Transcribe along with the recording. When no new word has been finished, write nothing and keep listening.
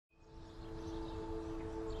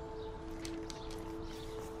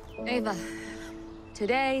Ava,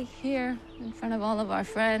 today, here, in front of all of our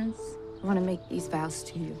friends, I want to make these vows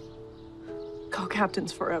to you.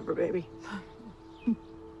 Co-captains forever, baby.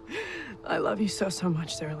 I love you so, so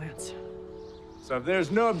much, Sarah Lance. So if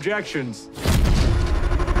there's no objections...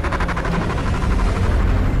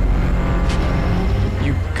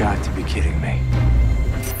 You got to be kidding me.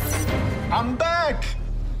 I'm back!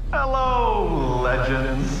 Hello,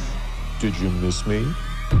 legends. Did you miss me?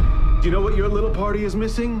 Do you know what your little party is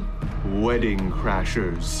missing? Wedding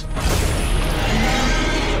crashers.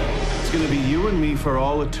 It's gonna be you and me for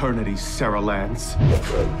all eternity, Sarah Lance.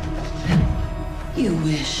 You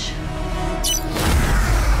wish.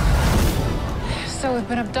 So we've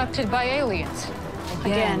been abducted by aliens.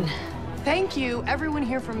 Again. Thank you, everyone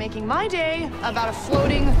here, for making my day about a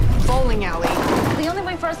floating bowling alley. The only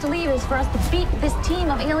way for us to leave is for us to beat this team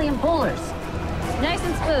of alien bowlers. Nice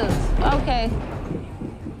and smooth. Okay.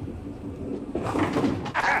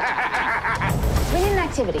 We need an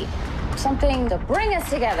activity. Something to bring us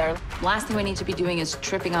together. Last thing we need to be doing is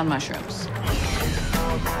tripping on mushrooms.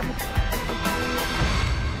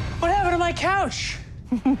 What happened to my couch?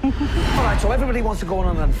 All right, so everybody wants to go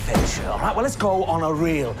on an adventure, all right? Well, let's go on a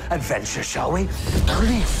real adventure, shall we?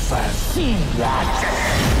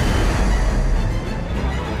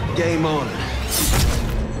 Game on.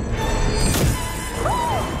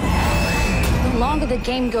 The longer the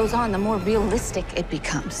game goes on, the more realistic it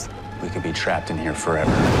becomes. We could be trapped in here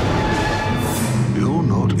forever. You're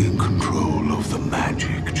not in control of the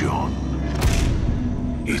magic, John.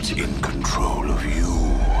 It's in control of you.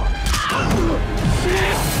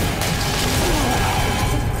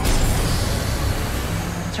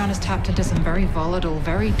 John is tapped into some very volatile,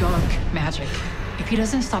 very dark magic. If he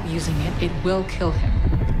doesn't stop using it, it will kill him.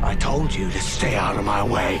 I told you to stay out of my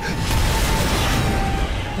way.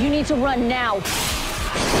 You need to run now.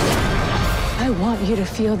 I want you to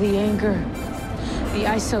feel the anger, the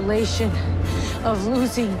isolation of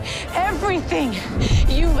losing everything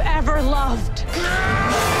you've ever loved.